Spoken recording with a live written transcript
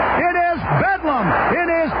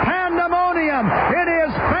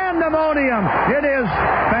It is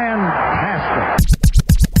fantastic.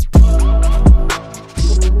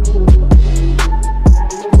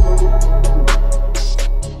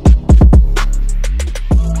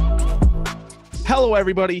 Hello,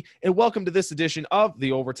 everybody, and welcome to this edition of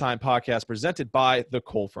the Overtime Podcast presented by the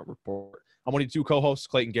Cold Front Report. I'm one of your two co-hosts,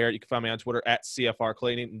 Clayton Garrett. You can find me on Twitter at CFR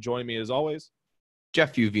Clayton. And joining me, as always,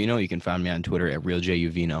 Jeff Uvino. You can find me on Twitter at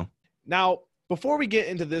RealJUvino. Now, before we get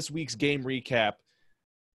into this week's game recap,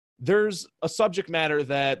 there's a subject matter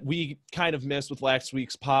that we kind of missed with last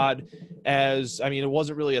week's pod, it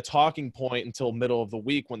wasn't really a talking point until middle of the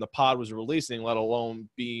week when the pod was releasing, let alone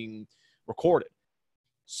being recorded.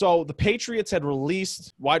 So the Patriots had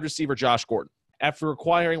released wide receiver Josh Gordon after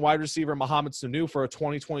acquiring wide receiver Mohamed Sanu for a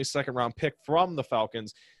 2020 second-round pick from the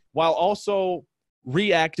Falcons, while also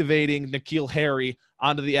reactivating N'Keal Harry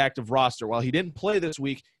onto the active roster. While he didn't play this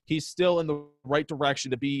week, he's still in the right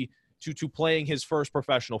direction to playing his first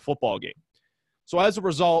professional football game. So as a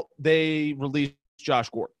result, they released Josh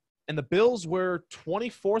Gordon. And the Bills were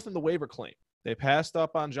 24th in the waiver claim. They passed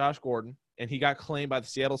up on Josh Gordon, and he got claimed by the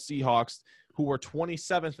Seattle Seahawks, who were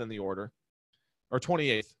 27th in the order, or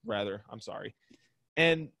 28th, rather. I'm sorry.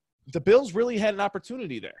 And the Bills really had an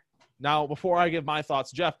opportunity there. Now, before I give my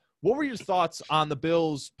thoughts, Jeff, what were your thoughts on the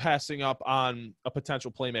Bills passing up on a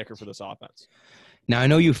potential playmaker for this offense? Now, I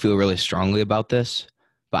know you feel really strongly about this,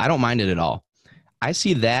 but I don't mind it at all. I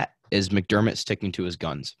see that as McDermott sticking to his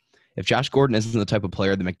guns. If Josh Gordon isn't the type of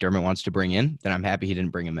player that McDermott wants to bring in, then I'm happy he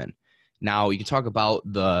didn't bring him in. Now, you can talk about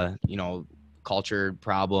the, culture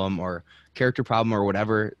problem or character problem or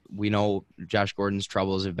whatever. We know Josh Gordon's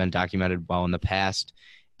troubles have been documented well in the past,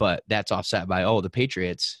 but that's offset by, the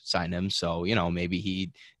Patriots signed him. So,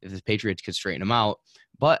 maybe if the Patriots could straighten him out.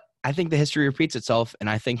 But I think the history repeats itself, and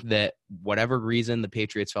I think that whatever reason the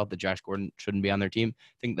Patriots felt that Josh Gordon shouldn't be on their team,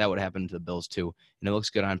 I think that would happen to the Bills too. And it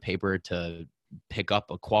looks good on paper to pick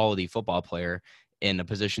up a quality football player in a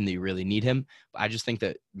position that you really need him. But I just think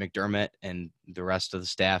that McDermott and the rest of the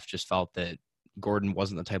staff just felt that Gordon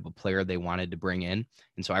wasn't the type of player they wanted to bring in.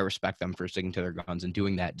 And so I respect them for sticking to their guns and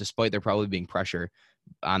doing that, despite there probably being pressure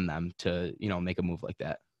on them to, make a move like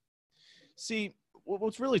that. See,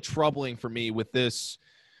 what's really troubling for me with this,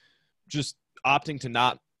 just opting to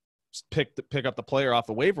not pick up the player off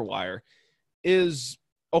the waiver wire, is,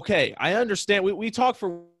 okay, I understand. We talked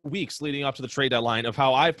for weeks leading up to the trade deadline of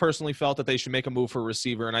how I personally felt that they should make a move for a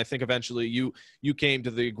receiver, and I think eventually you came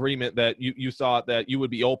to the agreement that you thought that you would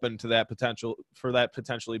be open to that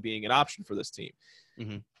potentially being an option for this team.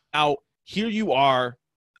 Mm-hmm. Now, here you are,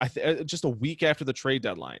 just a week after the trade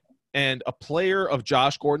deadline, and a player of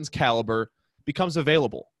Josh Gordon's caliber becomes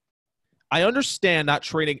available. I understand not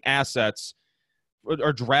trading assets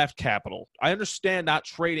or draft capital. I understand not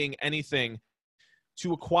trading anything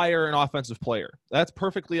to acquire an offensive player. That's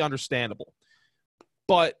perfectly understandable.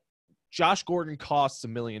 But Josh Gordon costs $1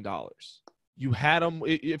 million. You had him.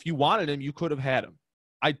 If you wanted him, you could have had him.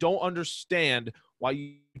 I don't understand why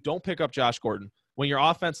you don't pick up Josh Gordon when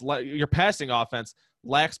your passing offense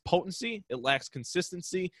lacks potency, it lacks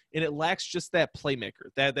consistency, and it lacks just that playmaker,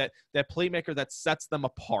 that playmaker that sets them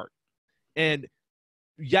apart. And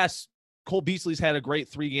yes, Cole Beasley's had a great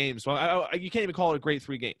 3 games. Well, you can't even call it a great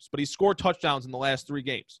 3 games, but he scored touchdowns in the last 3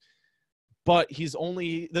 games. But he's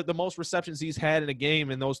only the most receptions he's had in a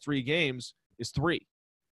game in those 3 games is 3.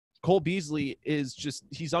 Cole Beasley he's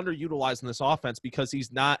underutilized in this offense because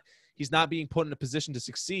he's not being put in a position to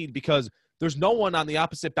succeed because there's no one on the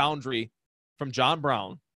opposite boundary from John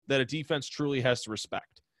Brown that a defense truly has to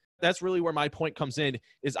respect. That's really where my point comes in,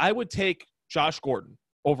 is I would take Josh Gordon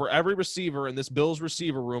over every receiver in this Bills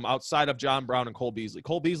receiver room outside of John Brown and Cole Beasley.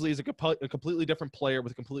 Cole Beasley is a completely different player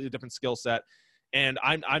with a completely different skill set, and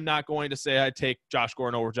I'm not going to say I'd take Josh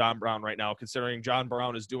Gordon over John Brown right now, considering John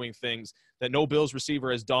Brown is doing things that no Bills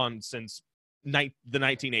receiver has done since the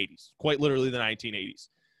 1980s, quite literally the 1980s.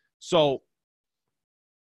 So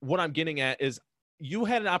what I'm getting at is you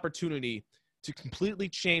had an opportunity to completely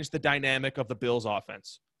change the dynamic of the Bills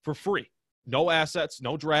offense for free. No assets,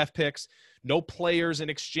 no draft picks, no players in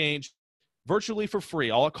exchange, virtually for free.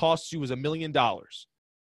 All it costs you is $1 million.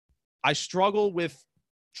 I struggle with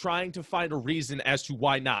trying to find a reason as to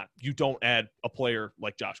why not. You don't add a player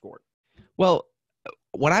like Josh Gordon. Well,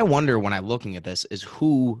 what I wonder when I'm looking at this is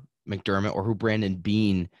who McDermott or who Brandon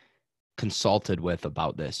Beane consulted with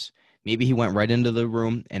about this. Maybe he went right into the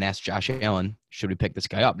room and asked Josh Allen, should we pick this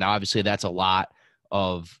guy up? Now, obviously, that's a lot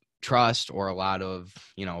of trust or a lot of,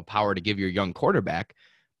 power to give your young quarterback.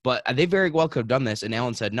 But they very well could have done this. And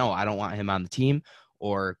Allen said, no, I don't want him on the team.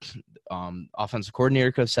 Or offensive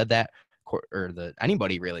coordinator could have said that, or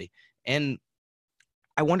anybody really. And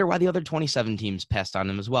I wonder why the other 27 teams passed on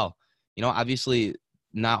him as well. Obviously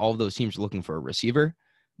not all of those teams are looking for a receiver,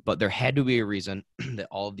 but there had to be a reason that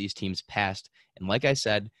all of these teams passed. And like I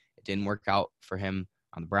said, it didn't work out for him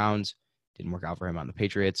on the Browns, didn't work out for him on the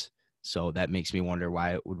Patriots. So that makes me wonder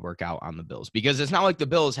why it would work out on the Bills, because it's not like the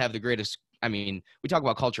Bills have the greatest. I mean, we talk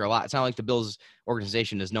about culture a lot. It's not like the Bills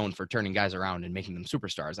organization is known for turning guys around and making them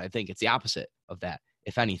superstars. I think it's the opposite of that,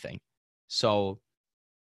 if anything. So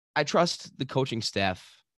I trust the coaching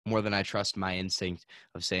staff more than I trust my instinct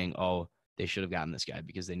of saying, oh, they should have gotten this guy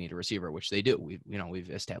because they need a receiver, which they do. We've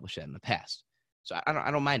established that in the past. So I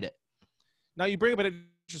don't mind it. Now you bring up an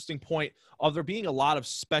interesting point of there being a lot of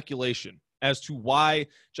speculation as to why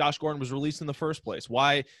Josh Gordon was released in the first place,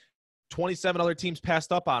 why 27 other teams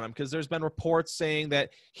passed up on him, because there's been reports saying that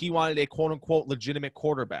he wanted a quote-unquote legitimate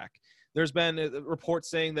quarterback. There's been reports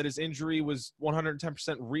saying that his injury was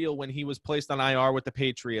 110% real when he was placed on IR with the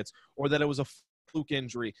Patriots, or that it was a fluke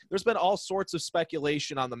injury. There's been all sorts of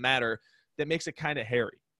speculation on the matter that makes it kind of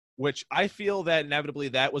hairy, which I feel that inevitably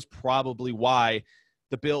that was probably why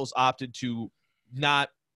the Bills opted to not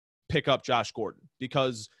pick up Josh Gordon,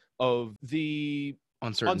 because of the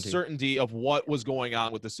uncertainty of what was going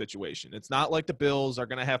on with the situation. It's not like the Bills are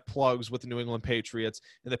going to have plugs with the New England Patriots,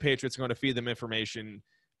 and the Patriots are going to feed them information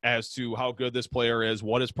as to how good this player is,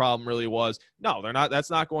 what his problem really was. No, they're not. That's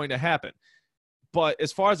not going to happen. But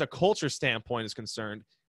as far as a culture standpoint is concerned,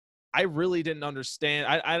 I really didn't understand.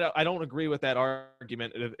 I don't agree with that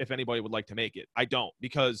argument if anybody would like to make it. I don't,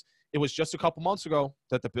 because it was just a couple months ago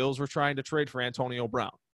that the Bills were trying to trade for Antonio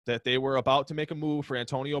Brown, that they were about to make a move for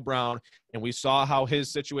Antonio Brown, and we saw how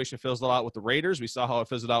his situation fizzled out with the Raiders. We saw how it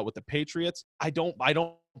fizzled out with the Patriots. I don't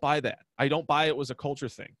buy that. I don't buy it was a culture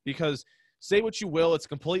thing, because say what you will, it's a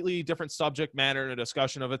completely different subject matter and a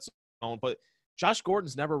discussion of its own, but Josh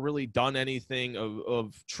Gordon's never really done anything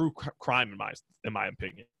of true crime in my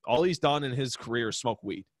opinion. All he's done in his career is smoke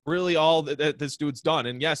weed. Really all that this dude's done.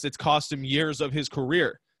 And yes, it's cost him years of his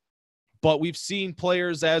career. But we've seen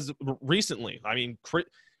players as recently. I mean, Chris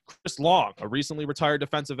Long, a recently retired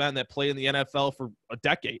defensive end that played in the NFL for a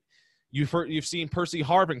decade. You've seen Percy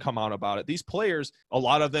Harvin come out about it. These players, a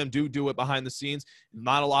lot of them do it behind the scenes.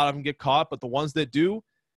 Not a lot of them get caught, but the ones that do,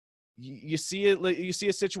 you see it. You see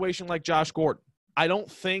a situation like Josh Gordon. I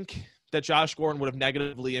don't think that Josh Gordon would have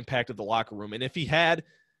negatively impacted the locker room. And if he had,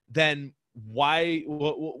 then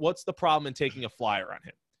what's the problem in taking a flyer on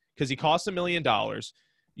him? Because he costs $1 million.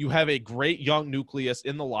 You have a great young nucleus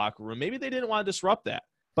in the locker room. Maybe they didn't want to disrupt that.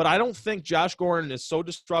 But I don't think Josh Gordon is so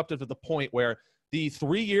disruptive to the point where the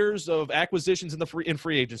 3 years of acquisitions in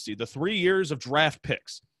free agency, the 3 years of draft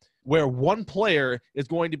picks, where one player is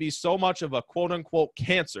going to be so much of a quote-unquote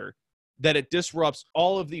cancer that it disrupts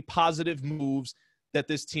all of the positive moves that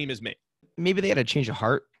this team has made. Maybe they had a change of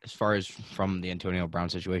heart as far as from the Antonio Brown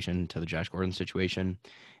situation to the Josh Gordon situation.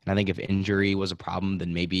 And I think if injury was a problem,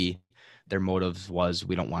 then maybe their motive was,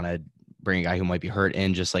 we don't want to bring a guy who might be hurt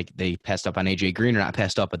in, just like they passed up on AJ Green, or not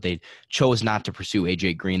passed up, but they chose not to pursue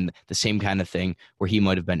AJ Green, the same kind of thing where he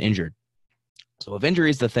might have been injured. So if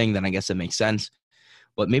injury is the thing, then I guess it makes sense.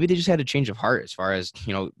 But maybe they just had a change of heart as far as,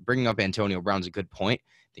 bringing up Antonio Brown's a good point.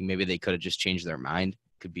 I think maybe they could have just changed their mind.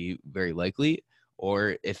 Could be very likely.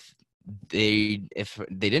 Or if they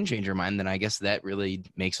didn't change their mind, then I guess that really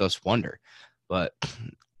makes us wonder. But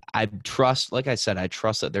I trust, like I said, I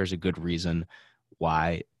trust that there's a good reason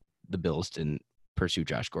why the Bills didn't pursue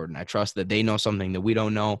Josh Gordon. I trust that they know something that we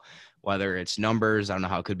don't know, whether it's numbers. I don't know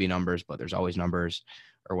how it could be numbers, but there's always numbers.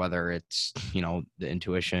 Or whether it's, the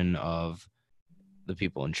intuition of the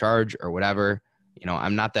people in charge or whatever.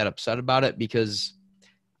 I'm not that upset about it, because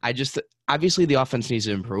obviously the offense needs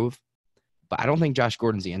to improve, but I don't think Josh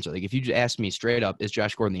Gordon's the answer. Like, if you just ask me straight up, is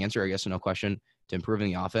Josh Gordon the answer? I guess no question to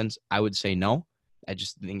improving the offense. I would say no. I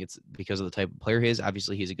just think it's because of the type of player he is.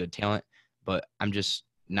 Obviously he's a good talent, but I'm just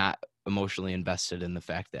not emotionally invested in the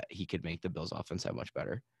fact that he could make the Bills offense that much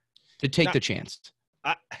better to take the chance.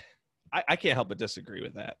 I can't help but disagree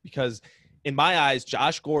with that, because in my eyes,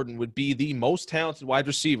 Josh Gordon would be the most talented wide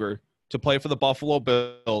receiver to play for the Buffalo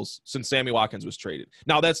Bills since Sammy Watkins was traded.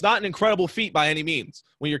 Now, that's not an incredible feat by any means.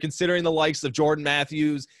 When you're considering the likes of Jordan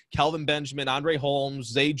Matthews, Kelvin Benjamin, Andre Holmes,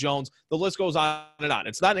 Zay Jones, the list goes on and on.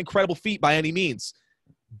 It's not an incredible feat by any means,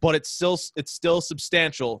 but it's still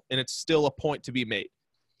substantial, and it's still a point to be made.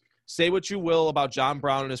 Say what you will about John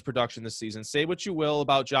Brown and his production this season. Say what you will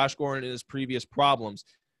about Josh Gordon and his previous problems,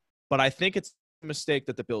 but I think it's a mistake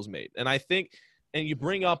that the Bills made. And I think, and you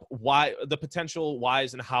bring up why the potential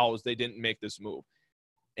whys and hows they didn't make this move.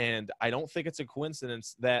 And I don't think it's a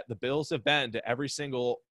coincidence that the Bills have been to every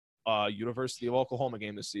single University of Oklahoma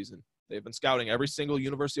game this season. They've been scouting every single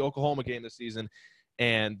University of Oklahoma game this season.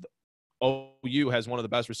 And OU has one of the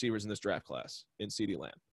best receivers in this draft class in CeeDee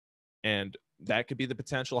Lamb. And that could be the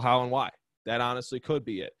potential how and why. That honestly could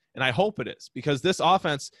be it. And I hope it is, because this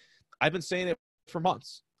offense, I've been saying it for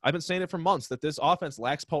months. That this offense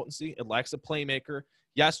lacks potency. It lacks a playmaker.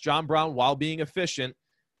 Yes, John Brown, while being efficient,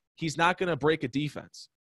 he's not going to break a defense.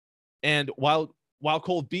 And while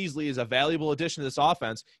Cole Beasley is a valuable addition to this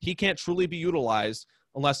offense, he can't truly be utilized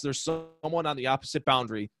unless there's someone on the opposite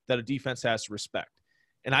boundary that a defense has to respect.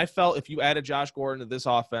 And I felt if you added Josh Gordon to this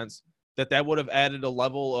offense, that would have added a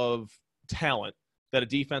level of talent that a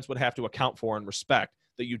defense would have to account for and respect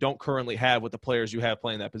that you don't currently have with the players you have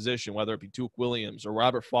playing that position, whether it be Duke Williams or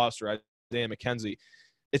Robert Foster, Isaiah McKenzie.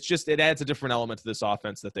 It adds a different element to this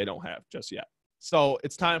offense that they don't have just yet. So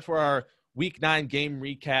it's time for our Week 9 game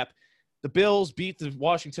recap. The Bills beat the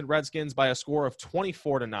Washington Redskins by a score of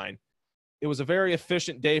 24-9. It was a very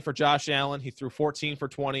efficient day for Josh Allen. He threw 14 for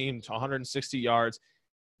 20 and 160 yards.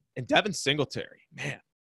 And Devin Singletary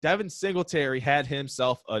had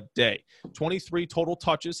himself a day. 23 total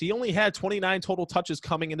touches. He only had 29 total touches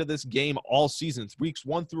coming into this game all season, weeks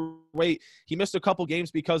 1 through 8. He missed a couple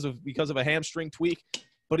games because of a hamstring tweak,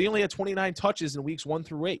 but he only had 29 touches in weeks 1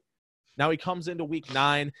 through 8. Now he comes into week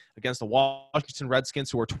 9 against the Washington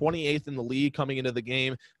Redskins, who are 28th in the league coming into the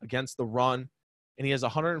game against the run, and he has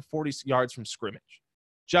 140 yards from scrimmage.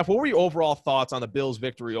 Jeff, what were your overall thoughts on the Bills'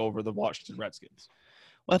 victory over the Washington Redskins?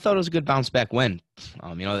 Well, I thought it was a good bounce-back win.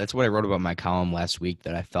 That's what I wrote about in my column last week,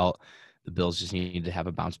 that I felt the Bills just needed to have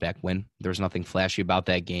a bounce-back win. There was nothing flashy about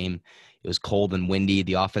that game. It was cold and windy.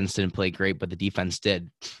 The offense didn't play great, but the defense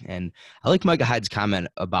did. And I like Micah Hyde's comment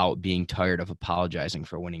about being tired of apologizing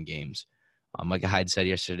for winning games. Micah Hyde said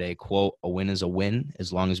yesterday, quote, "A win is a win.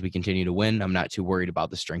 As long as we continue to win, I'm not too worried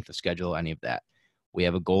about the strength of schedule, any of that. We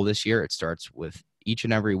have a goal this year. It starts with each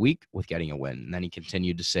and every week with getting a win." And then he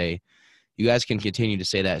continued to say, "You guys can continue to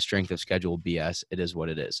say that strength of schedule BS. It is what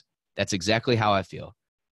it is." That's exactly how I feel.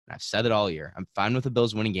 And I've said it all year. I'm fine with the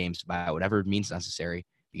Bills winning games by whatever means necessary,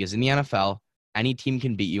 because in the NFL, any team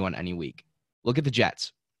can beat you on any week. Look at the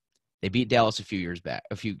Jets. They beat Dallas a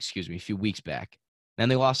few weeks back. Then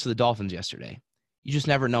they lost to the Dolphins yesterday. You just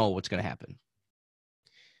never know what's going to happen.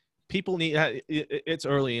 People need it's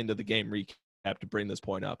early into the game recap to bring this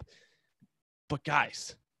point up. But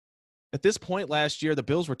guys, at this point last year, the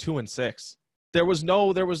Bills were 2-6. There was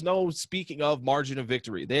no speaking of margin of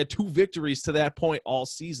victory. They had 2 victories to that point all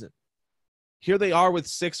season. Here they are with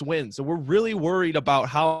 6 wins, and we're really worried about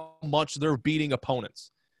how much they're beating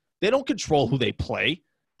opponents. They don't control who they play.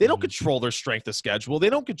 They don't control their strength of schedule. They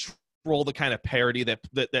don't control the kind of parity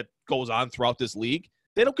that goes on throughout this league.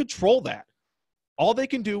 They don't control that. All they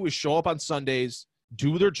can do is show up on Sundays,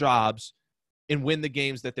 do their jobs, and win the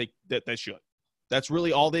games that they should. That's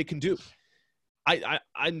really all they can do.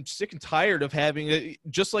 I'm sick and tired of having it.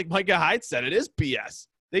 Just like Micah Hyde said, it is BS.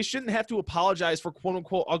 They shouldn't have to apologize for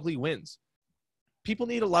quote-unquote ugly wins. People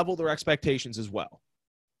need to level their expectations as well.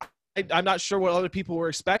 I'm not sure what other people were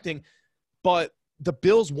expecting, but the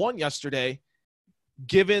Bills won yesterday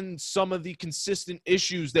given some of the consistent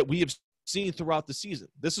issues that we have seen throughout the season.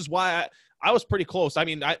 This is why I was pretty close. I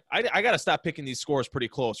mean, I got to stop picking these scores pretty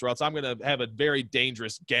close, or else I'm going to have a very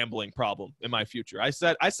dangerous gambling problem in my future. I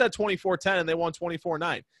said 24-10, and they won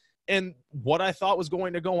 24-9. And what I thought was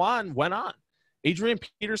going to go on went on. Adrian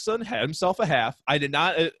Peterson had himself a half. I did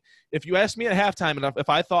not – if you asked me at halftime enough, if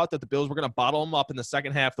I thought that the Bills were going to bottle them up in the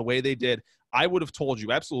second half the way they did, I would have told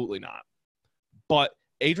you absolutely not. But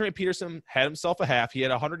Adrian Peterson had himself a half. He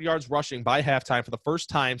had 100 yards rushing by halftime for the first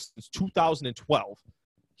time since 2012.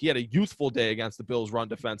 He had a youthful day against the Bills' run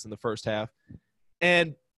defense in the first half.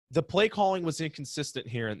 And the play calling was inconsistent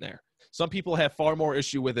here and there. Some people have far more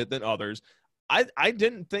issue with it than others. I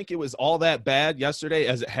didn't think it was all that bad yesterday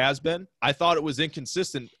as it has been. I thought it was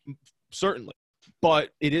inconsistent, certainly.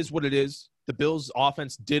 But it is what it is. The Bills'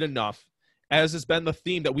 offense did enough, as has been the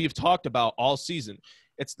theme that we've talked about all season.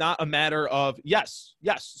 It's not a matter of, yes,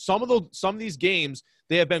 some of these games,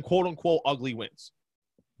 they have been quote-unquote ugly wins.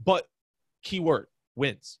 But keyword,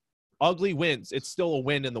 wins. Ugly wins. It's still a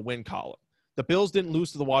win in the win column. The Bills didn't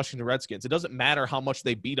lose to the Washington Redskins. It doesn't matter how much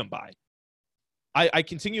they beat them by. I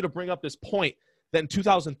continue to bring up this point that in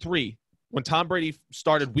 2003, when Tom Brady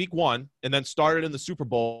started week 1 and then started in the Super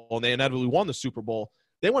Bowl and they inevitably won the Super Bowl,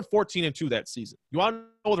 they went 14-2 that season. You want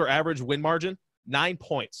to know their average win margin? 9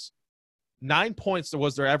 points. 9 points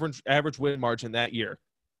was their average win margin that year.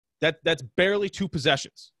 That's barely 2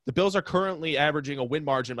 possessions. The Bills are currently averaging a win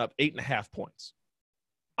margin of 8.5 points.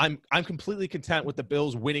 I'm completely content with the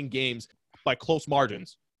Bills winning games by close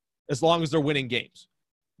margins as long as they're winning games.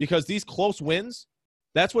 Because these close wins,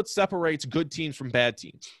 that's what separates good teams from bad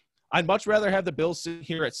teams. I'd much rather have the Bills sitting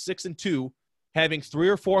here at 6-2, having 3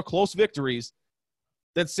 or 4 close victories,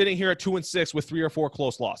 than sitting here at 2-6 with 3 or 4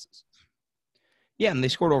 close losses. Yeah, and they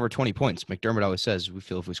scored over 20 points. McDermott always says, we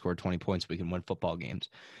feel if we score 20 points, we can win football games.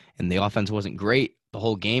 And the offense wasn't great the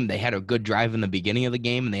whole game. They had a good drive in the beginning of the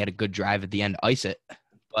game, and they had a good drive at the end to ice it.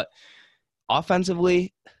 But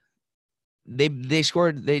offensively, they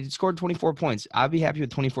scored 24 points. I'd be happy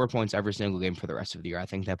with 24 points every single game for the rest of the year. I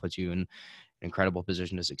think that puts you in an incredible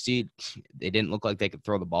position to succeed. They didn't look like they could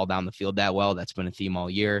throw the ball down the field that well. That's been a theme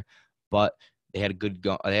all year. But they had a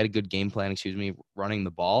good game plan, running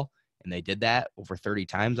the ball. And they did that over 30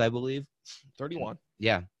 times, I believe. 31.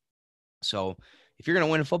 Yeah. So if you're going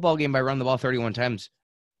to win a football game by running the ball 31 times,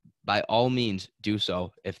 by all means, do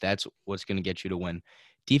so if that's what's going to get you to win.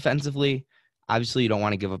 Defensively, obviously, you don't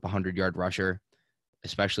want to give up a 100-yard rusher,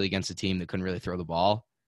 especially against a team that couldn't really throw the ball.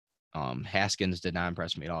 Haskins did not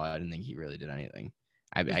impress me at all. I didn't think he really did anything.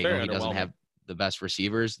 I know he doesn't have the best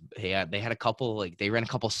receivers. They had a couple, they ran a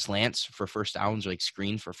couple slants for first downs, or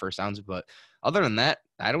screens for first downs. But other than that,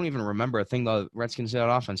 I don't even remember a thing the Redskins did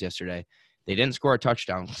on offense yesterday. They didn't score a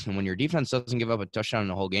touchdown. And when your defense doesn't give up a touchdown in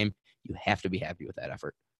the whole game, you have to be happy with that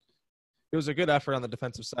effort. It was a good effort on the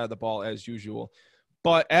defensive side of the ball, as usual.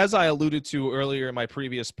 But as I alluded to earlier in my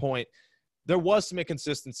previous point, there was some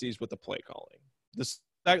inconsistencies with the play calling.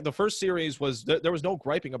 The first series there was no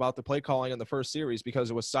griping about the play calling in the first series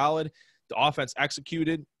because it was solid. The offense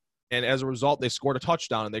executed, and as a result, they scored a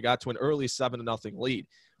touchdown and they got to an early 7-0 lead.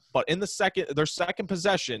 But in their second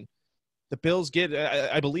possession, the Bills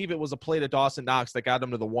I believe it was a play to Dawson Knox that got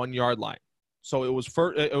them to the 1-yard line. So it was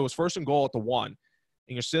first and goal at the 1, and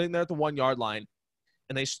you're sitting there at the 1-yard line,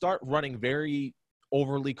 and they start running very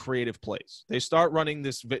overly creative plays. They start running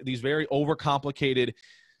these very overcomplicated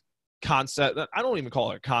concept. I don't even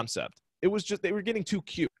call it a concept. It was just they were getting too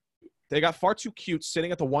cute. They got far too cute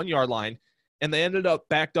sitting at the 1-yard line, and they ended up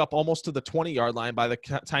backed up almost to the 20-yard line by the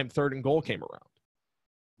time 3rd and goal came around.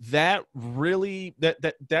 That really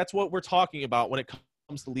that's what we're talking about when it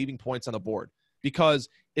comes to leaving points on the board, because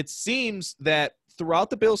it seems that throughout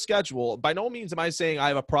the Bills' schedule, by no means am I saying I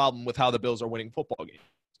have a problem with how the Bills are winning football games,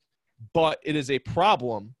 but it is a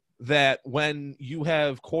problem that when you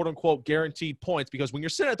have quote-unquote guaranteed points, because when you're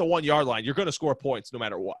sitting at the 1-yard line, you're going to score points no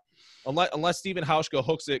matter what. Unless Steven Hauschka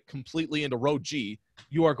hooks it completely into row G,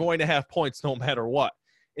 you are going to have points no matter what.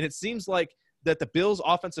 And it seems like that the Bills'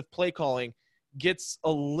 offensive play calling gets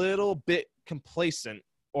a little bit complacent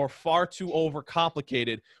or far too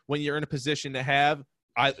overcomplicated when you're in a position to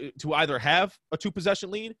either have a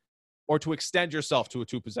 2-possession lead or to extend yourself to a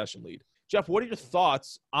 2-possession lead. Jeff, what are your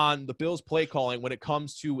thoughts on the Bills' play calling when it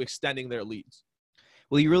comes to extending their leads?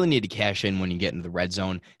 Well, you really need to cash in when you get into the red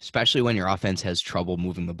zone, especially when your offense has trouble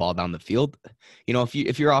moving the ball down the field. You know,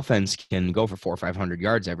 if your offense can go for 400 or 500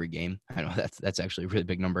 yards every game, I know that's actually a really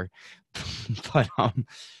big number, but if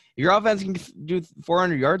your offense can do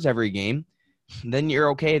 400 yards every game, then you're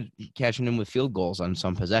okay cashing in with field goals on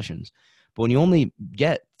some possessions. But when you only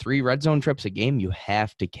get 3 red zone trips a game, you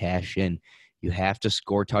have to cash in. You have to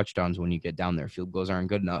score touchdowns when you get down there. Field goals aren't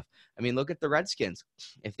good enough. I mean, look at the Redskins.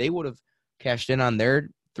 If they would have cashed in on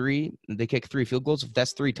their 3, they kick 3 field goals. If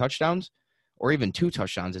that's 3 touchdowns or even 2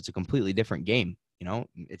 touchdowns, it's a completely different game. You know,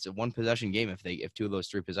 it's a 1-possession game if 2 of those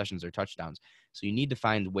 3 possessions are touchdowns. So you need to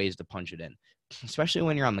find ways to punch it in, especially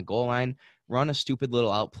when you're on the goal line. Run a stupid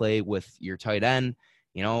little outplay with your tight end.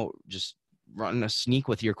 You know, just run a sneak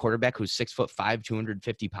with your quarterback who's 6'5",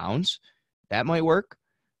 250 pounds. That might work.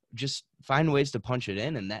 Just find ways to punch it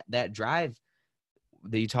in. And that drive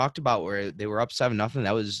that you talked about where they were up 7-0,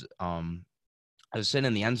 that was I was sitting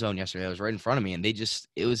in the end zone yesterday. I was right in front of me, and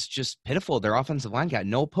it was just pitiful. Their offensive line got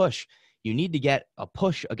no push. You need to get a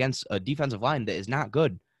push against a defensive line that is not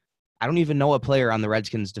good. I don't even know a player on the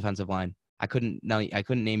Redskins defensive line. I couldn't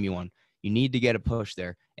name you one. You need to get a push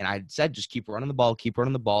there. And I said, just keep running the ball.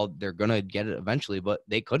 They're going to get it eventually, but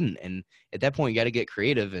they couldn't. And at that point, you got to get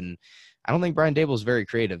creative. And I don't think Brian Dable is very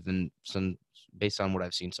creative based on what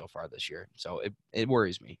I've seen so far this year. So it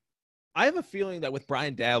worries me. I have a feeling that with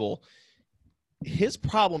Brian Dable, his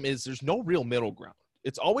problem is there's no real middle ground.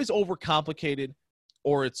 It's always overcomplicated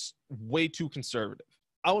or it's way too conservative.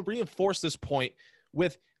 I will reinforce this point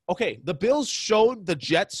with, okay, the Bills showed the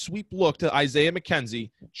jet sweep look to Isaiah McKenzie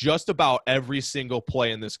just about every single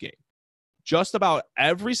play in this game. Just about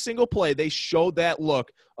every single play, they showed that look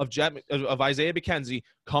of Isaiah McKenzie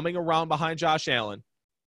coming around behind Josh Allen,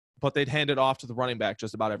 but they'd hand it off to the running back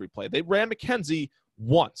just about every play. They ran McKenzie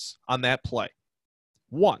once on that play.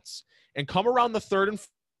 Once. And come around the 3rd and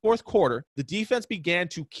 4th quarter, the defense began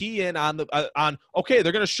to key in on okay,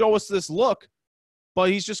 they're going to show us this look. but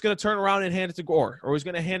he's just going to turn around and hand it to Gore, or he's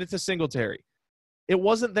going to hand it to Singletary. It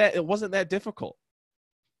wasn't that difficult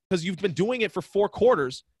because you've been doing it for 4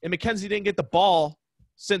 quarters, and McKenzie didn't get the ball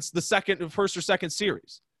since the first or second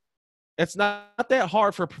series. It's not that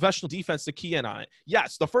hard for a professional defense to key in on it.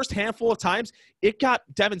 Yes, the first handful of times, it got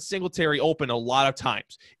Devin Singletary open a lot of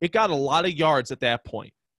times. It got a lot of yards at that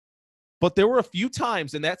point. But there were a few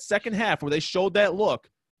times in that second half where they showed that look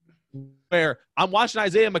where I'm watching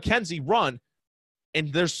Isaiah McKenzie run,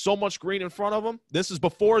 and there's so much green in front of him. This is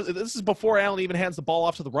before Allen even hands the ball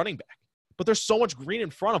off to the running back. But there's so much green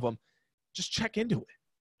in front of him. Just check into it.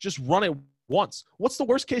 Just run it once. What's the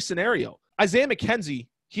worst-case scenario? Isaiah McKenzie,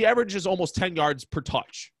 he averages almost 10 yards per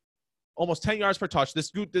touch. Almost 10 yards per touch.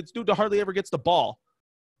 This dude hardly ever gets the ball.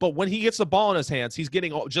 But when he gets the ball in his hands, he's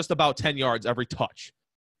getting just about 10 yards every touch.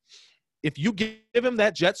 If you give him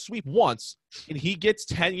that jet sweep once and he gets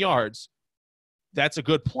 10 yards, that's a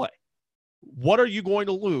good play. What are you going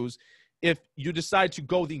to lose if you decide to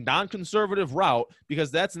go the non-conservative route?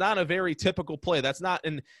 Because that's not a very typical play. That's not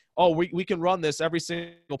we can run this every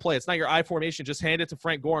single play. It's not your I formation. Just hand it to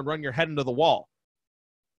Frank Gore and run your head into the wall.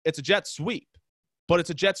 It's a jet sweep, but it's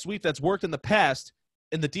a jet sweep that's worked in the past,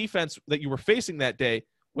 and the defense that you were facing that day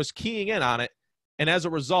was keying in on it, and as a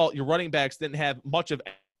result, your running backs didn't have much of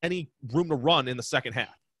any room to run in the second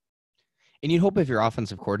half. And you'd hope if your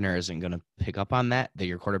offensive coordinator isn't going to pick up on that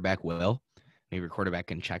your quarterback will. Maybe your quarterback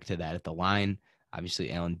can check to that at the line.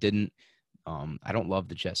 Obviously, Allen didn't. I don't love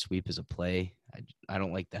the jet sweep as a play. I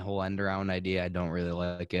don't like the whole end-around idea. I don't really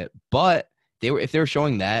like it. But if they were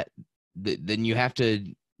showing that, then you have to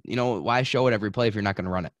 – why show it every play if you're not going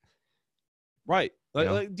to run it? Right.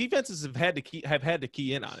 Like defenses have had to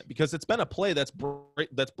key in on it because it's been a play that's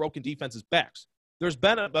broken defenses' backs. There's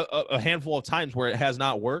been a handful of times where it has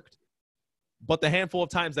not worked, but the handful of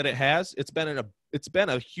times that it has, it's been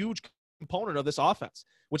a huge component of this offense,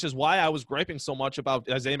 which is why I was griping so much about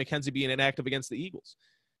Isaiah McKenzie being inactive against the Eagles.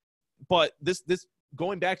 But this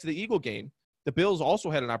going back to the Eagle game, the Bills also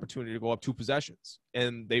had an opportunity to go up 2 possessions,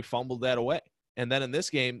 and they fumbled that away. And then in this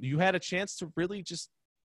game, you had a chance to really just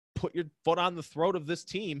put your foot on the throat of this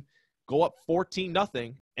team, go up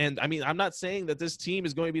 14-0. And, I mean, I'm not saying that this team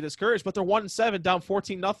is going to be discouraged, but they're 1-7, down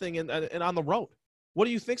 14-0 and on the road. What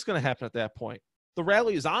do you think is going to happen at that point? The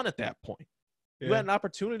rally is on at that point. Yeah. You had an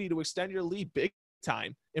opportunity to extend your lead big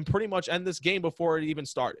time and pretty much end this game before it even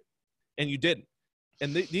started, and you didn't.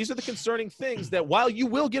 And these are the concerning things that while you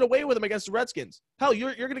will get away with them against the Redskins, hell,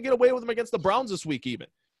 you're going to get away with them against the Browns this week even.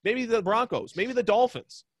 Maybe the Broncos, maybe the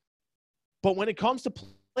Dolphins. But when it comes to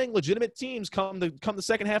playing legitimate teams come the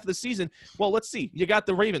second half of the season, well, let's see. You got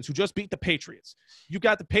the Ravens who just beat the Patriots. You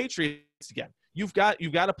got the Patriots again. You've got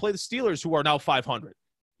to play the Steelers who are now 500.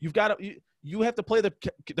 You have to play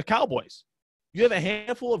the Cowboys. You have a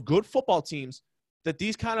handful of good football teams that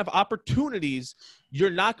these kind of opportunities, you're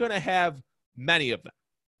not going to have many of them.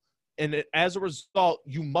 And as a result,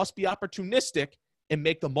 you must be opportunistic and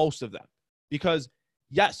make the most of them. Because,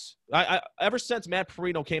 yes, I ever since Matt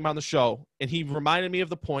Perino came on the show, and he reminded me of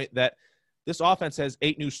the point that this offense has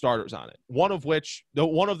 8 new starters on it, one of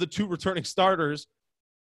the 2 returning starters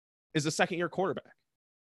is a second-year quarterback.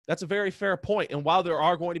 That's a very fair point. And while there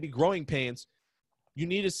are going to be growing pains, you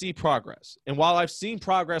need to see progress. And while I've seen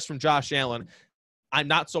progress from Josh Allen, I'm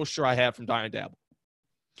not so sure I have from Brian Daboll.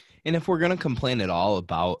 And if we're going to complain at all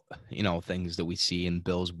about, things that we see in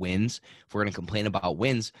Bills wins, if we're going to complain about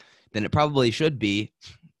wins, then it probably should be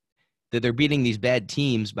that they're beating these bad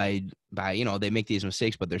teams by they make these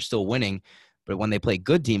mistakes, but they're still winning. But when they play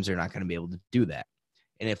good teams, they're not going to be able to do that.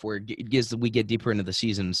 And if we get deeper into the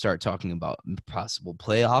season and start talking about possible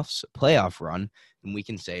playoff run, then we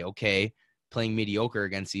can say, okay, playing mediocre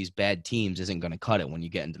against these bad teams isn't going to cut it when you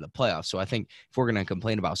get into the playoffs. So I think if we're going to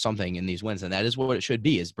complain about something in these wins, and that is what it should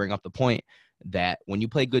be, is bring up the point that when you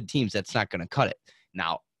play good teams, that's not going to cut it.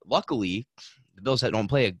 Now, luckily, the Bills don't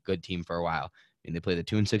play a good team for a while. I mean, they play the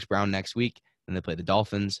 2-6 Brown next week, then they play the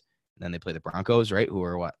Dolphins, and then they play the Broncos, right? Who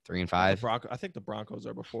are 3-5? I think the Broncos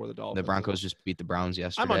are before the Dolphins. The Broncos just beat the Browns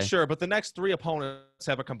yesterday. I'm unsure, but the next 3 opponents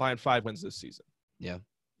have a combined 5 wins this season. Yeah.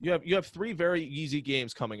 You have 3 very easy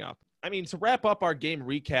games coming up. I mean, to wrap up our game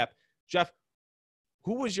recap, Jeff,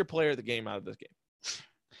 who was your player of the game out of this game?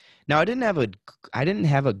 Now, I didn't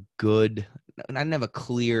have a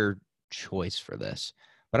clear choice for this,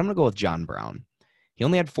 but I'm going to go with John Brown. He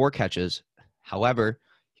only had 4 catches. However,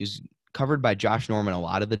 he was covered by Josh Norman a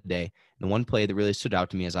lot of the day. And the one play that really stood out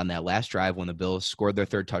to me is on that last drive when the Bills scored their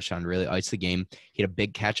 3rd touchdown to really ice the game. He had a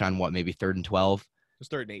big catch on maybe 3rd and 12? It was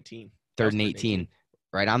 3rd and 18. 3rd and 18.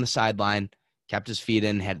 Right on the sideline. Kept his feet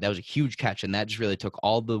in. That was a huge catch, and that just really took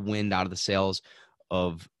all the wind out of the sails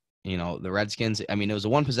of The Redskins, I mean, it was a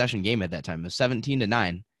one-possession game at that time. It was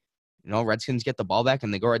 17-9. Redskins get the ball back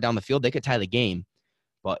and they go right down the field. They could tie the game.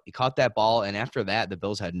 But he caught that ball, and after that, the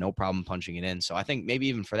Bills had no problem punching it in. So I think maybe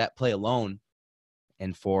even for that play alone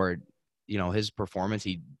and for, his performance,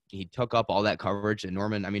 he took up all that coverage. And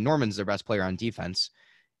Norman's their best player on defense,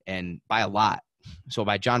 and by a lot. So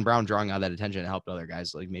by John Brown drawing out that attention, it helped other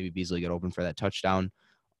guys like maybe Beasley get open for that touchdown.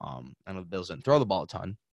 I know the Bills didn't throw the ball a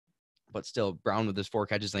ton, but still, Brown with his 4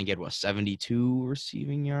 catches, I think he had, 72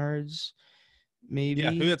 receiving yards? Maybe. Yeah,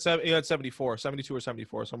 he had 74, 72 or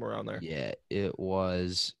 74, somewhere around there. Yeah, it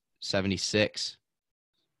was 76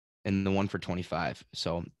 and the one for 25.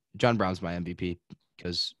 So John Brown's my MVP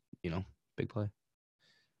because, big play.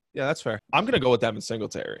 Yeah, that's fair. I'm going to go with Devin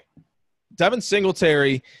Singletary. Devin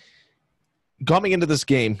Singletary, coming into this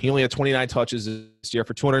game, he only had 29 touches this year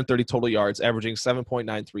for 230 total yards, averaging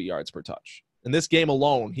 7.93 yards per touch. In this game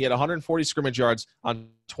alone, he had 140 scrimmage yards on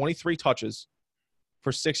 23 touches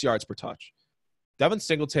for 6 yards per touch. Devin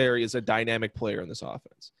Singletary is a dynamic player in this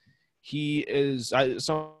offense. He is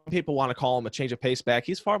some people want to call him a change of pace back.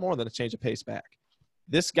 He's far more than a change of pace back.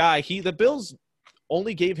 This guy, the Bills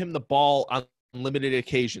only gave him the ball on limited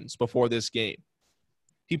occasions before this game.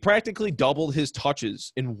 He practically doubled his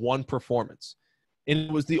touches in one performance. And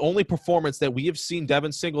it was the only performance that we have seen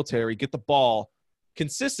Devin Singletary get the ball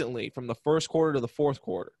consistently from the first quarter to the fourth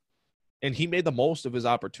quarter. And he made the most of his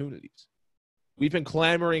opportunities. We've been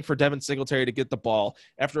clamoring for Devin Singletary to get the ball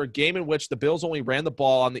after a game in which the Bills only ran the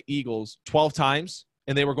ball on the Eagles 12 times,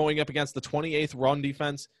 and they were going up against the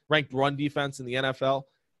 28th ranked run defense in the NFL.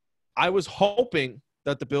 I was hoping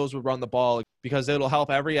that the Bills would run the ball because it'll help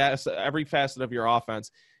every facet of your offense.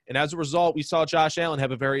 And as a result, we saw Josh Allen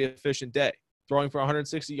have a very efficient day, throwing for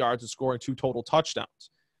 160 yards and scoring 2 total touchdowns.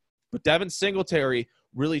 But Devin Singletary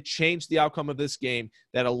really changed the outcome of this game.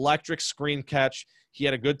 That electric screen catch. He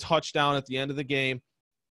had a good touchdown at the end of the game.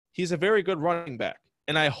 He's a very good running back.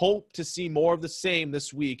 And I hope to see more of the same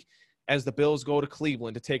this week as the Bills go to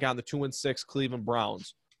Cleveland to take on the 2-6 Cleveland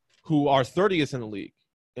Browns, who are 30th in the league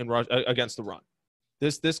against the run.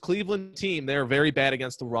 This Cleveland team, they're very bad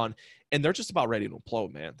against the run, and they're just about ready to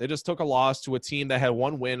implode, man. They just took a loss to a team that had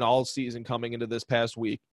 1 win all season coming into this past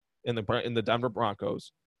week in the Denver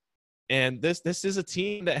Broncos. And this is a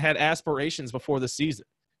team that had aspirations before the season.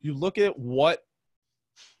 You look at what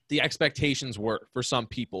the expectations were for some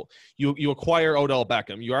people. You acquire Odell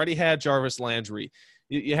Beckham. You already had Jarvis Landry.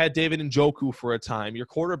 You had David Njoku for a time. Your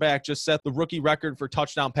quarterback just set the rookie record for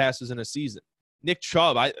touchdown passes in a season. Nick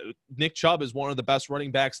Chubb is one of the best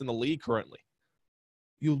running backs in the league currently.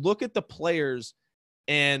 You look at the players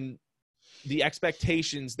and the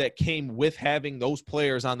expectations that came with having those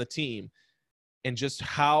players on the team and just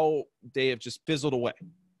how they have just fizzled away.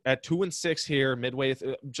 At 2-6 here,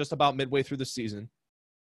 just about midway through the season,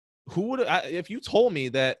 if you told me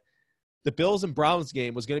that the Bills and Browns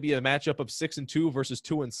game was going to be a matchup of 6-2 versus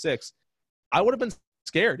 2-6, I would have been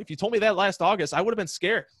scared. If you told me that last August, I would have been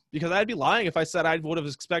scared because I'd be lying if I said I would have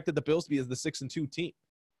expected the Bills to be as the 6-2 team.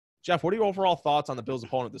 Jeff, what are your overall thoughts on the Bills'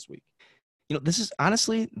 opponent this week? This is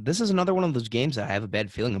another one of those games that I have a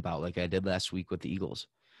bad feeling about, like I did last week with the Eagles.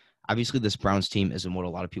 Obviously, this Browns team isn't what a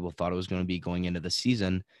lot of people thought it was going to be going into the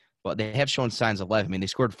season, but they have shown signs of life. I mean, they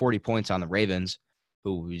scored 40 points on the Ravens,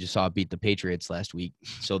 who we just saw beat the Patriots last week.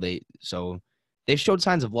 So they've showed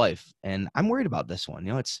signs of life, and I'm worried about this one.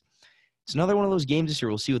 It's another one of those games this year.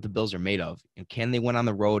 We'll see what the Bills are made of. Can they win on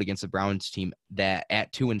the road against the Browns team that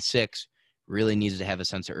at 2-6 really needs to have a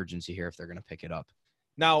sense of urgency here if they're going to pick it up?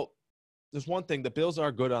 Now, there's one thing. The Bills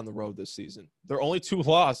are good on the road this season. Their only 2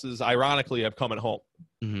 losses, ironically, have come at home.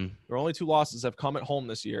 Mm-hmm. Their only 2 losses have come at home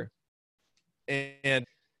this year. And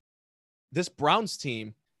this Browns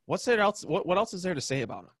team, what else is there to say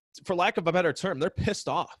about them? For lack of a better term, they're pissed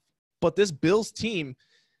off. But this Bills team,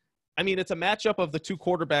 I mean, it's a matchup of the two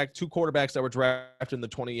quarterbacks that were drafted in the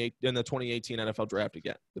 2018 NFL draft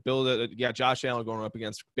again. The Bills, Josh Allen going up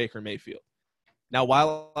against Baker Mayfield. Now,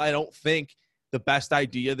 while I don't think the best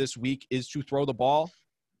idea this week is to throw the ball,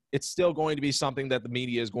 it's still going to be something that the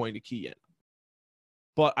media is going to key in.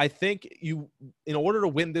 But I think in order to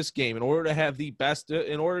win this game, in order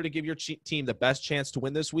to give your team the best chance to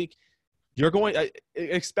win this week, you're going to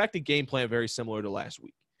expect a game plan very similar to last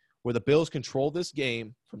week, where the Bills control this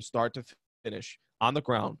game from start to finish on the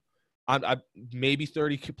ground. Maybe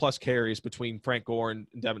 30-plus carries between Frank Gore and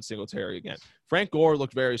Devin Singletary again. Frank Gore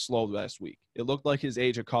looked very slow last week. It looked like his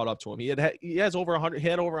age had caught up to him. He had over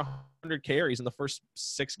 100 carries in the first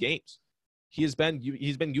 6 games. He's been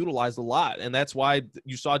utilized a lot, and that's why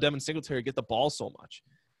you saw Devin Singletary get the ball so much.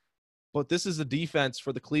 But this is a defense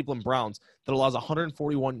for the Cleveland Browns that allows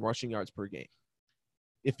 141 rushing yards per game.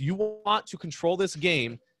 If you want to control this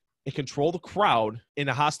game and control the crowd in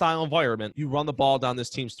a hostile environment, you run the ball down this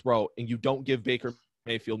team's throat and you don't give Baker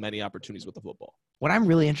Mayfield many opportunities with the football. What I'm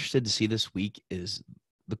really interested to see this week is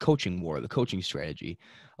the coaching war, the coaching strategy.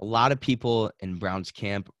 A lot of people in Browns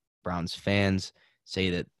camp, Browns fans,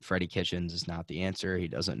 say that Freddie Kitchens is not the answer. He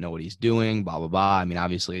doesn't know what he's doing, blah, blah, blah. I mean,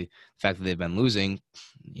 obviously, the fact that they've been losing,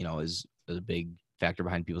 is a big factor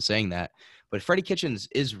behind people saying that. But Freddie Kitchens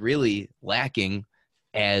is really lacking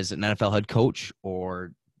as an NFL head coach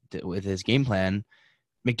or with his game plan.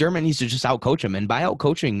 McDermott needs to just outcoach him. And by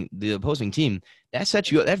outcoaching the opposing team,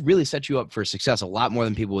 that really sets you up for success a lot more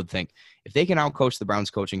than people would think. If they can outcoach the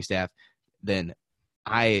Browns coaching staff, then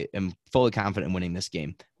I am fully confident in winning this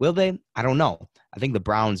game. Will they? I don't know. I think the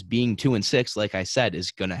Browns being 2-6, like I said,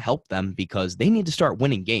 is going to help them because they need to start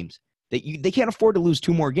winning games. They can't afford to lose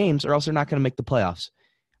 2 more games or else they're not going to make the playoffs.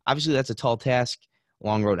 Obviously, that's a tall task,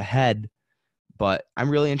 long road ahead, but I'm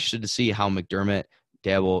really interested to see how McDermott,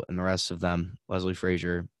 Dabble, and the rest of them, Leslie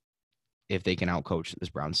Frazier, if they can outcoach this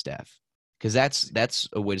Browns staff. Because that's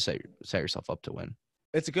a way to set yourself up to win.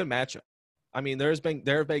 It's a good matchup. I mean, there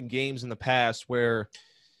have been games in the past where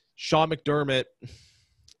Sean McDermott,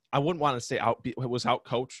 I wouldn't want to say was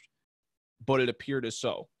outcoached, but it appeared as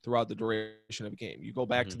so throughout the duration of a game. You go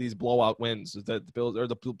back to these blowout wins that the Bills, or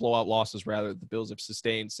the blowout losses rather, the Bills have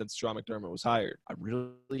sustained since Sean McDermott was hired. I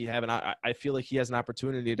really haven't. I feel like he has an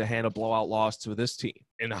opportunity to hand a blowout loss to this team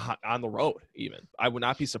on the road. Even I would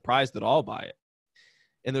not be surprised at all by it.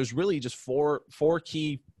 And there's really just four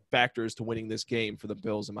key factors to winning this game for the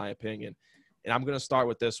Bills, in my opinion. And I'm going to start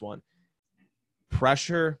with this one.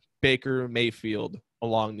 Pressure Baker Mayfield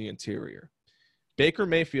along the interior. Baker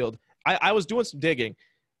Mayfield, I was doing some digging,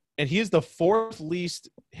 and he's the 4th least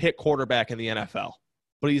hit quarterback in the NFL,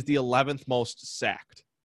 but he's the 11th most sacked.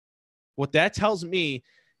 What that tells me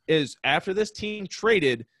is after this team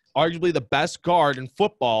traded arguably the best guard in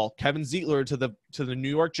football, Kevin Zeitler, to the New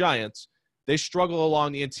York Giants, they struggle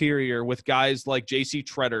along the interior with guys like J.C.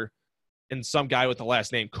 Treader and some guy with the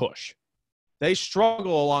last name Cush. They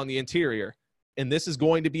struggle along the interior, and this is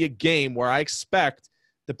going to be a game where I expect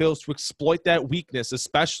the Bills to exploit that weakness,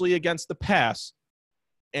 especially against the pass.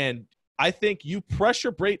 And I think you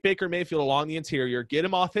pressure Baker Mayfield along the interior, get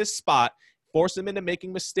him off his spot, force him into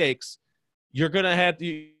making mistakes. You're gonna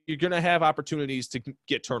have opportunities to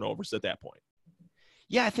get turnovers at that point.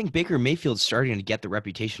 Yeah, I think Baker Mayfield's starting to get the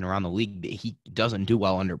reputation around the league that he doesn't do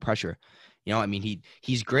well under pressure. I mean,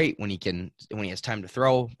 he's great when he has time to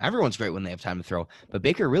throw. Everyone's great when they have time to throw. But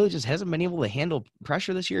Baker really just hasn't been able to handle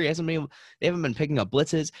pressure this year. They haven't been picking up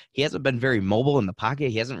blitzes. He hasn't been very mobile in the pocket.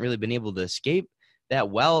 He hasn't really been able to escape that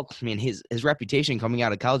well. I mean, his reputation coming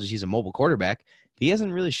out of college is he's a mobile quarterback. He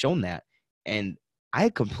hasn't really shown that. And I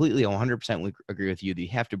completely 100% agree with you that you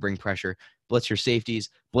have to bring pressure, blitz your safeties,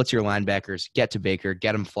 blitz your linebackers, get to Baker,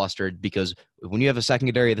 get him flustered, because when you have a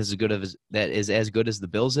secondary that is as good as the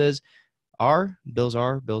Bills is,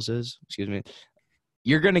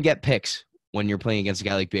 you're going to get picks when you're playing against a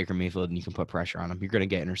guy like Baker Mayfield and you can put pressure on him. You're going to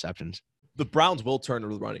get interceptions. The Browns will turn to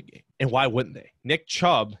the running game, and why wouldn't they? Nick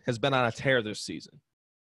Chubb has been on a tear this season.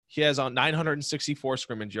 He has on 964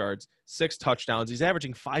 scrimmage yards, 6 touchdowns. He's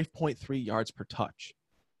averaging 5.3 yards per touch.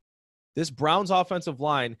 This Browns offensive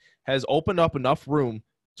line has opened up enough room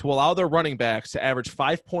to allow their running backs to average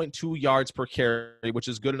 5.2 yards per carry, which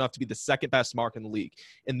is good enough to be the second best mark in the league.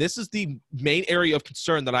 And this is the main area of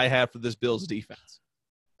concern that I have for this Bills defense.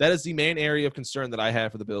 That is the main area of concern that I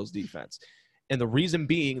have for the Bills defense. And the reason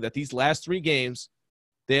being that these last 3 games,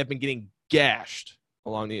 they have been getting gashed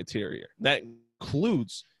along the interior. That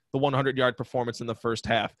includes the 100-yard performance in the first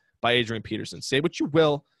half by Adrian Peterson. Say what you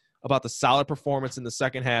will about the solid performance in the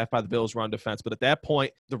second half by the Bills' run defense, but at that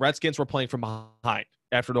point, the Redskins were playing from behind.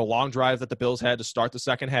 After the long drive that the Bills had to start the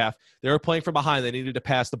second half, they were playing from behind. They needed to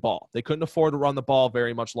pass the ball. They couldn't afford to run the ball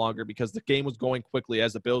very much longer because the game was going quickly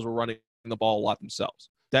as the Bills were running the ball a lot themselves.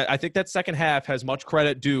 I think that second half has much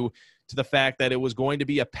credit due to the fact that it was going to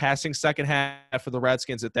be a passing second half for the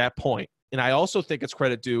Redskins at that point. And I also think it's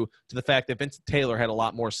credit due to the fact that Vincent Taylor had a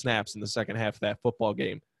lot more snaps in the second half of that football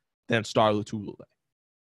game than Star Lotulelei.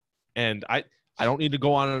 And I don't need to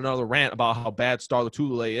go on another rant about how bad Star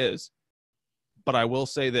Lotulelei is, but I will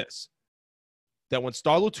say this, that when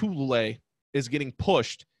Star Lotulelei is getting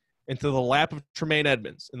pushed into the lap of Tremaine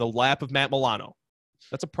Edmonds and the lap of Matt Milano,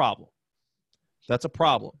 that's a problem. That's a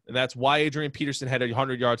problem. And that's why Adrian Peterson had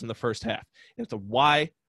 100 yards in the first half. And it's why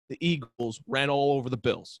the Eagles ran all over the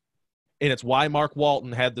Bills. And it's why Mark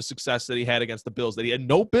Walton had the success that he had against the Bills that he had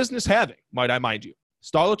no business having, might I mind you.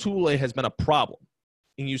 Star Lotulelei has been a problem.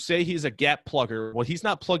 And you say he's a gap plugger. Well, he's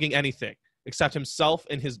not plugging anything except himself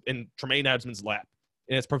in Tremaine Edmonds' lap.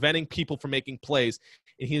 and it's preventing people from making plays.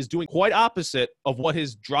 And he is doing quite opposite of what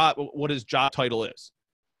his job title is.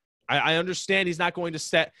 I understand he's not going to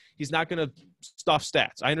stuff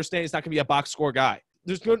stats. I understand he's not going to be a box score guy.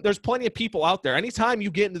 There's plenty of people out there. Anytime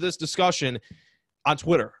you get into this discussion on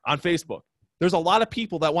Twitter, on Facebook, there's a lot of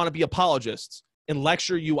people that want to be apologists and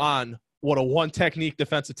lecture you on what a one-technique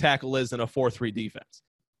defensive tackle is in a 4-3 defense.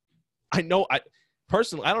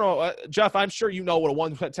 Personally, I don't know, Jeff, I'm sure you know what a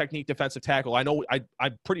one-technique defensive tackle.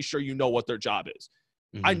 I'm pretty sure you know what their job is.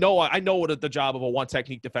 Mm-hmm. I know what the job of a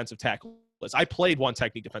one-technique defensive tackle is. I played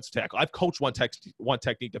one-technique defensive tackle. I've coached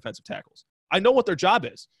one-technique defensive tackles. I know what their job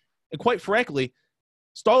is. And quite frankly,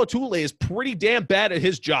 Star Lotulelei is pretty damn bad at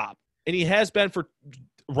his job. And he has been for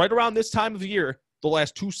right around this time of the year the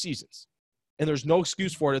last 2 seasons. And there's no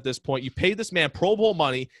excuse for it at this point. You paid this man Pro Bowl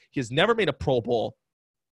money. He has never made a Pro Bowl.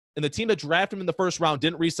 And the team that drafted him in the first round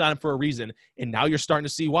didn't re-sign him for a reason. And now you're starting to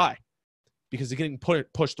see why. Because he's getting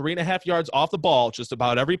pushed 3.5 yards off the ball just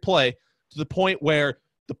about every play, to the point where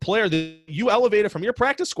the player that you elevated from your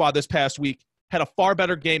practice squad this past week had a far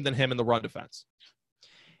better game than him in the run defense.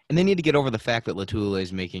 And they need to get over the fact that Lotulelei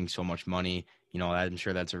is making so much money. I'm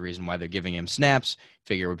sure that's a reason why they're giving him snaps.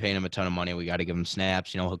 Figure we're paying him a ton of money. We got to give him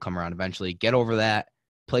snaps. He'll come around eventually. Get over that.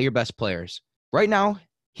 Play your best players. Right now,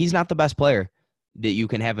 he's not the best player that you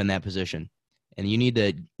can have in that position. And you need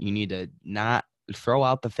to not throw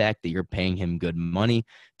out the fact that you're paying him good money.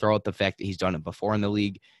 Throw out the fact that he's done it before in the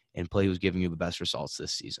league and play who's giving you the best results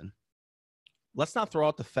this season. Let's not throw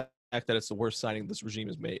out the fact that it's the worst signing this regime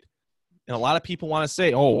has made. And a lot of people want to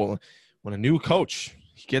say, well, when a new coach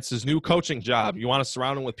he gets his new coaching job, you want to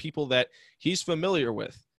surround him with people that he's familiar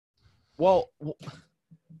with. Well,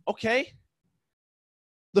 okay.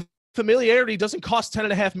 The familiarity doesn't cost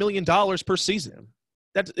 $10.5 million per season.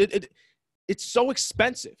 It's so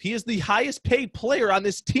expensive. He is the highest paid player on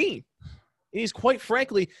this team. And he's quite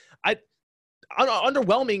frankly,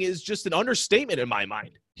 underwhelming is just an understatement in my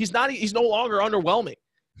mind. He's no longer underwhelming.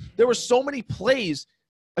 There were so many plays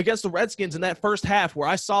against the Redskins in that first half where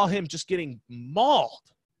I saw him just getting mauled.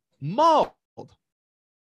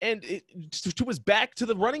 And to his back to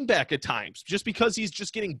the running back at times, just because he's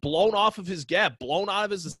just getting blown off of his gap, blown out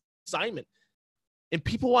of his assignment. And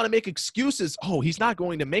people want to make excuses. Oh, he's not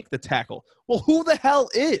going to make the tackle. Well, who the hell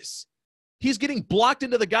is? He's getting blocked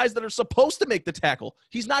into the guys that are supposed to make the tackle.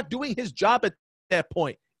 He's not doing his job at that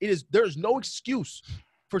point. There's no excuse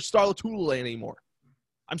for Star Lotulelei anymore.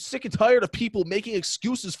 I'm sick and tired of people making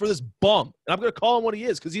excuses for this bum. And I'm going to call him what he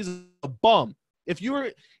is because he's a bum. If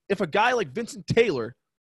a guy like Vincent Taylor,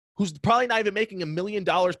 who's probably not even making $1 million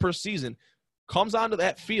per season, comes onto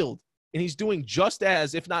that field and he's doing just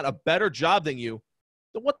as, if not a better job than you,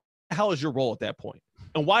 then what the hell is your role at that point?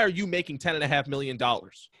 And why are you making $10.5 million?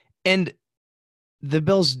 And the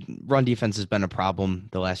Bills' run defense has been a problem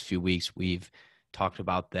the last few weeks. We've talked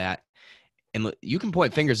about that. And you can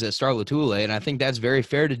point fingers at Star Lotulelei, and I think that's very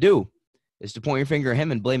fair to do, is to point your finger at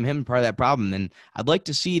him and blame him part of that problem. And I'd like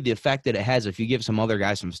to see the effect that it has if you give some other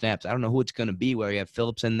guys some snaps. I don't know who it's going to be, whether you have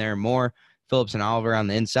Phillips in there more, Phillips and Oliver on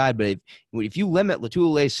the inside. But if you limit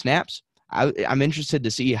Latulelei's snaps, I'm interested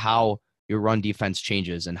to see how your run defense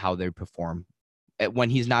changes and how they perform when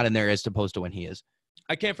he's not in there as opposed to when he is.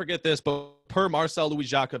 I can't forget this, but per Marcel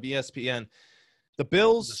Louis-Jacques of ESPN, the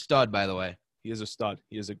Bills... He's a stud, by the way. He is a stud.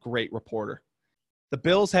 He is a great reporter. The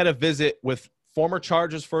Bills had a visit with former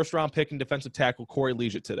Chargers first-round pick and defensive tackle Corey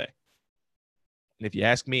Liuget today. And if you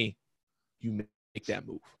ask me, you make that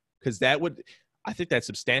move. Because I think that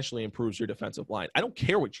substantially improves your defensive line. I don't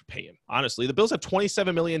care what you pay him, honestly. The Bills have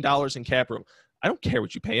 $27 million in cap room. I don't care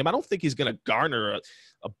what you pay him. I don't think he's going to garner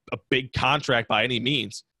a big contract by any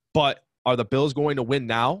means. But are the Bills going to win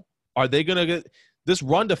now? Are they going to get – this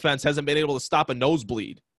run defense hasn't been able to stop a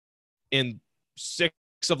nosebleed in 6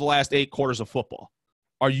 of the last 8 quarters of football.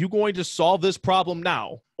 Are you going to solve this problem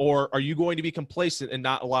now, or are you going to be complacent and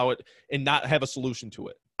not allow it and not have a solution to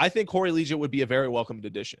it? I think Corey Liuget would be a very welcomed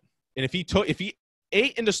addition. And if he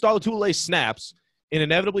ate into Star Lotulelei snaps and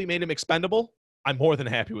inevitably made him expendable, I'm more than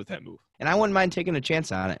happy with that move. And I wouldn't mind taking a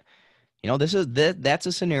chance on it. That's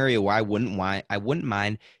a scenario where I wouldn't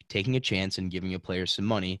mind taking a chance and giving a player some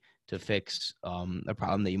money to fix a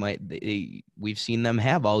problem that we've seen them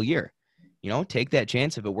have all year. Take that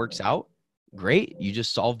chance. If it works out, great. You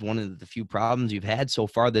just solved one of the few problems you've had so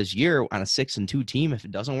far this year on a 6-2 team. If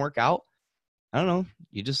it doesn't work out, I don't know.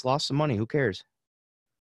 You just lost some money. Who cares?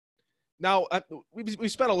 Now, we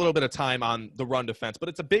spent a little bit of time on the run defense, but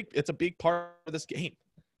it's a big part of this game.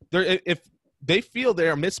 If they feel they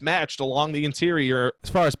are mismatched along the interior as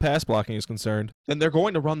far as pass blocking is concerned, then they're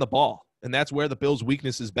going to run the ball. And that's where the Bills'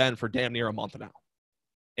 weakness has been for damn near a month now.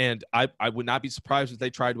 And I would not be surprised if they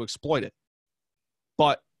tried to exploit it.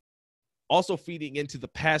 But also feeding into the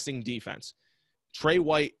passing defense, Trey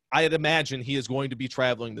White, I'd imagine he is going to be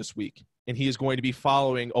traveling this week, and he is going to be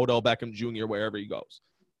following Odell Beckham Jr. wherever he goes.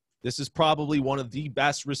 This is probably one of the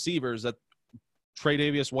best receivers that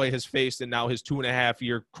Tre'Davious White has faced in now his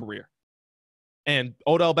 2.5-year career. And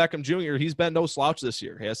Odell Beckham Jr., he's been no slouch this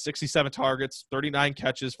year. He has 67 targets, 39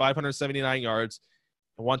 catches, 579 yards,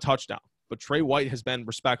 and 1 touchdown. But Trey White has been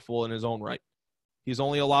respectful in his own right. He's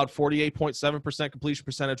only allowed 48.7% completion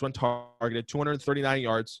percentage when targeted, 239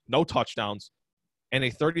 yards, no touchdowns, and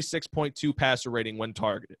a 36.2 passer rating when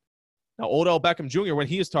targeted. Now, Odell Beckham Jr., when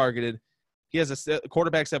he is targeted,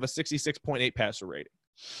 quarterbacks have a 66.8 passer rating.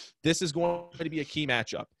 This is going to be a key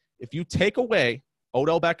matchup. If you take away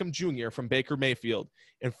Odell Beckham Jr. from Baker Mayfield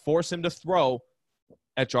and force him to throw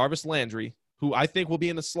at Jarvis Landry, who I think will be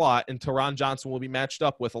in the slot and Teron Johnson will be matched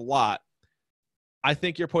up with a lot, I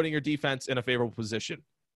think you're putting your defense in a favorable position.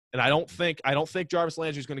 And I don't think Jarvis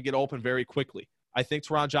Landry is going to get open very quickly. I think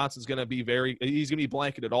Teron Johnson's going to be he's going to be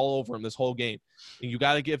blanketed all over him this whole game. And you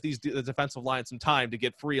got to give the defensive line some time to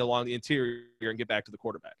get free along the interior and get back to the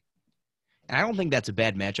quarterback. And I don't think that's a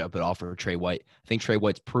bad matchup at all for Trey White. I think Trey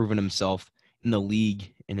White's proven himself in the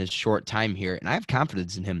league in his short time here, and I have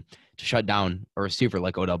confidence in him to shut down a receiver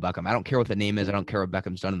like Odell Beckham. I don't care what the name is. I don't care what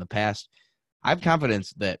Beckham's done in the past. I have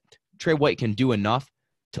confidence that Trey White can do enough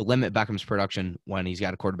to limit Beckham's production when he's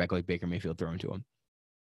got a quarterback like Baker Mayfield throwing to him.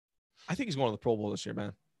 I think he's going to the Pro Bowl this year,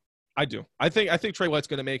 man. I do. I think Trey White's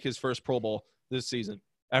going to make his first Pro Bowl this season.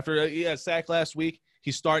 After he had a sack last week,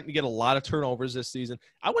 he's starting to get a lot of turnovers this season.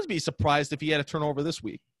 I wouldn't be surprised if he had a turnover this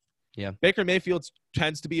week. Yeah. Baker Mayfield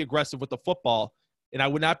tends to be aggressive with the football, and I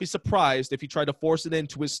would not be surprised if he tried to force it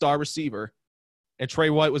into his star receiver and Trey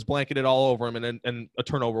White was blanketed all over him and a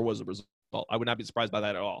turnover was the result. I would not be surprised by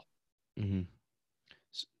that at all. Mm-hmm.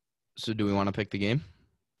 So do we want to pick the game?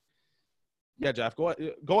 Yeah, Jeff,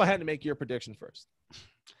 go ahead and make your prediction first.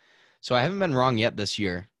 So I haven't been wrong yet this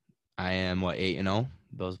year. I am, 8-0?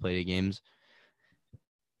 Bills played 8 games.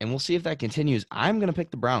 And we'll see if that continues. I'm going to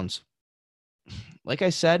pick the Browns. Like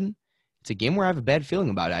I said, it's a game where I have a bad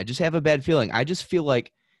feeling about it. I just have a bad feeling. I just feel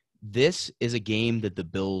like this is a game that the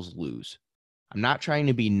Bills lose. I'm not trying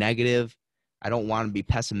to be negative. I don't want to be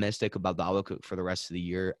pessimistic about the outlook for the rest of the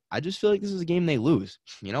year. I just feel like this is a game they lose.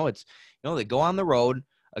 They go on the road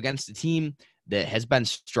against a team that has been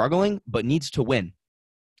struggling but needs to win.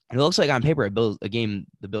 And it looks like on paper a game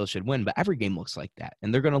the Bills should win, but every game looks like that.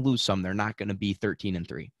 And they're going to lose some. They're not going to be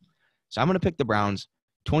 13-3. So I'm going to pick the Browns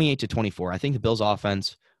 28-24. I think the Bills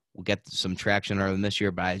offense will get some traction early in this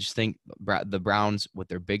year, but I just think the Browns with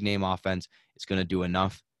their big name offense is going to do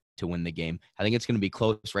enough to win the game. I think it's going to be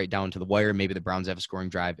close right down to the wire. Maybe the Browns have a scoring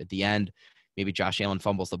drive at the end. Maybe Josh Allen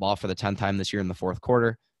fumbles the ball for the 10th time this year in the fourth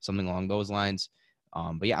quarter, something along those lines.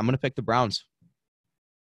 But yeah, I'm going to pick the Browns.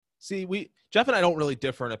 See, Jeff and I don't really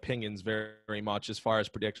differ in opinions very, very much as far as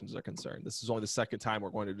predictions are concerned. This is only the second time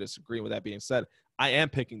we're going to disagree. With that being said, I am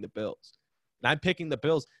picking the Bills. And I'm picking the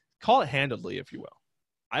Bills. Call it handedly, if you will.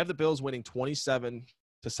 I have the Bills winning 27-17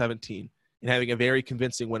 and having a very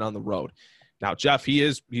convincing win on the road. Now, Jeff,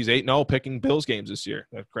 he's 8-0 picking Bills games this year.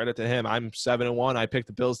 Credit to him. I'm 7-1. I picked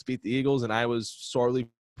the Bills to beat the Eagles, and I was sorely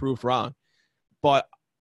proved wrong. But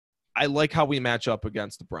I like how we match up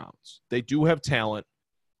against the Browns. They do have talent.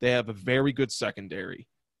 They have a very good secondary,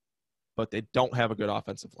 but they don't have a good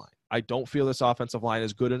offensive line. I don't feel this offensive line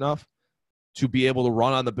is good enough to be able to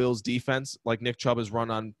run on the Bills' defense like Nick Chubb has run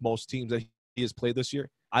on most teams that he has played this year.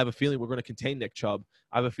 I have a feeling we're going to contain Nick Chubb.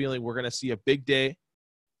 I have a feeling we're going to see a big day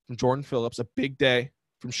from Jordan Phillips, a big day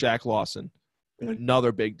from Shaq Lawson, and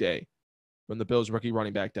another big day from the Bills' rookie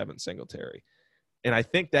running back Devin Singletary. And I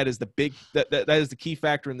think that is that is the key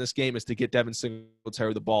factor in this game, is to get Devin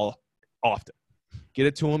Singletary the ball often. Get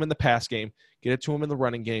it to him in the pass game. Get it to him in the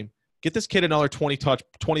running game. Get this kid another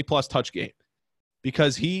 20-plus touch game,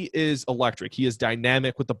 because he is electric. He is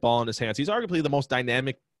dynamic with the ball in his hands. He's arguably the most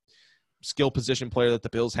dynamic skill position player that the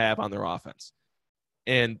Bills have on their offense.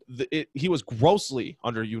 And he was grossly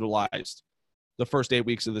underutilized the first 8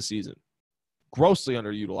 weeks of the season. Grossly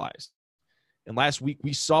underutilized. And last week,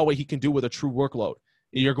 we saw what he can do with a true workload.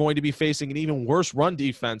 You're going to be facing an even worse run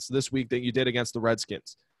defense this week than you did against the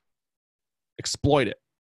Redskins. Exploit it.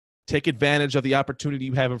 Take advantage of the opportunity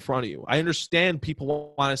you have in front of you. I understand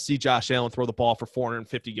people want to see Josh Allen throw the ball for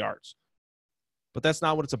 450 yards. But that's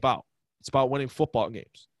not what it's about. It's about winning football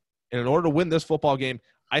games. And in order to win this football game,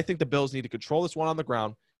 I think the Bills need to control this one on the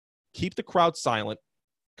ground, keep the crowd silent,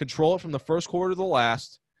 control it from the first quarter to the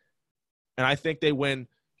last, and I think they win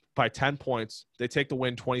by 10 points. They take the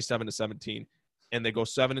win 27-17, and they go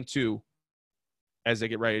 7-2 as they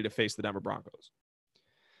get ready to face the Denver Broncos.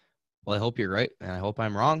 Well, I hope you're right, and I hope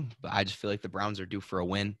I'm wrong, but I just feel like the Browns are due for a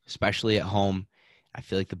win, especially at home. I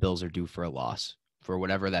feel like the Bills are due for a loss, for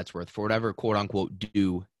whatever that's worth, for whatever quote-unquote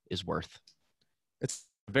due is worth. It's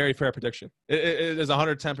a very fair prediction. It is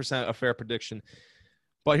 110% a fair prediction.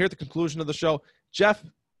 But here at the conclusion of the show, Jeff,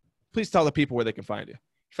 please tell the people where they can find you.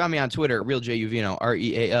 You found me on Twitter, RealJuvino,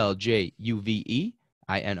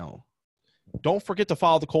 RealJuvino. Don't forget to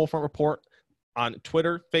follow the Cold Front Report on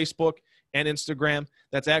Twitter, Facebook, and Instagram.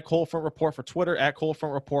 That's at Cold Front Report for Twitter, at Cold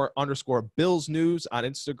Front Report _Bills News on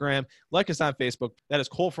Instagram. Like us on Facebook. That is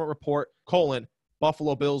Cold Front Report,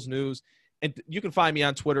 Buffalo Bills News. And you can find me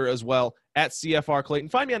on Twitter as well, at CFR Clayton.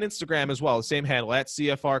 Find me on Instagram as well, the same handle, at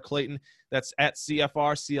CFR Clayton. That's at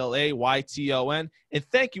CFR CLAYTON. And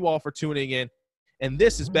thank you all for tuning in. And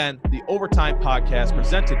this has been the Overtime Podcast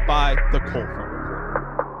presented by the Cold Front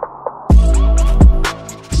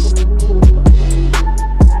Report.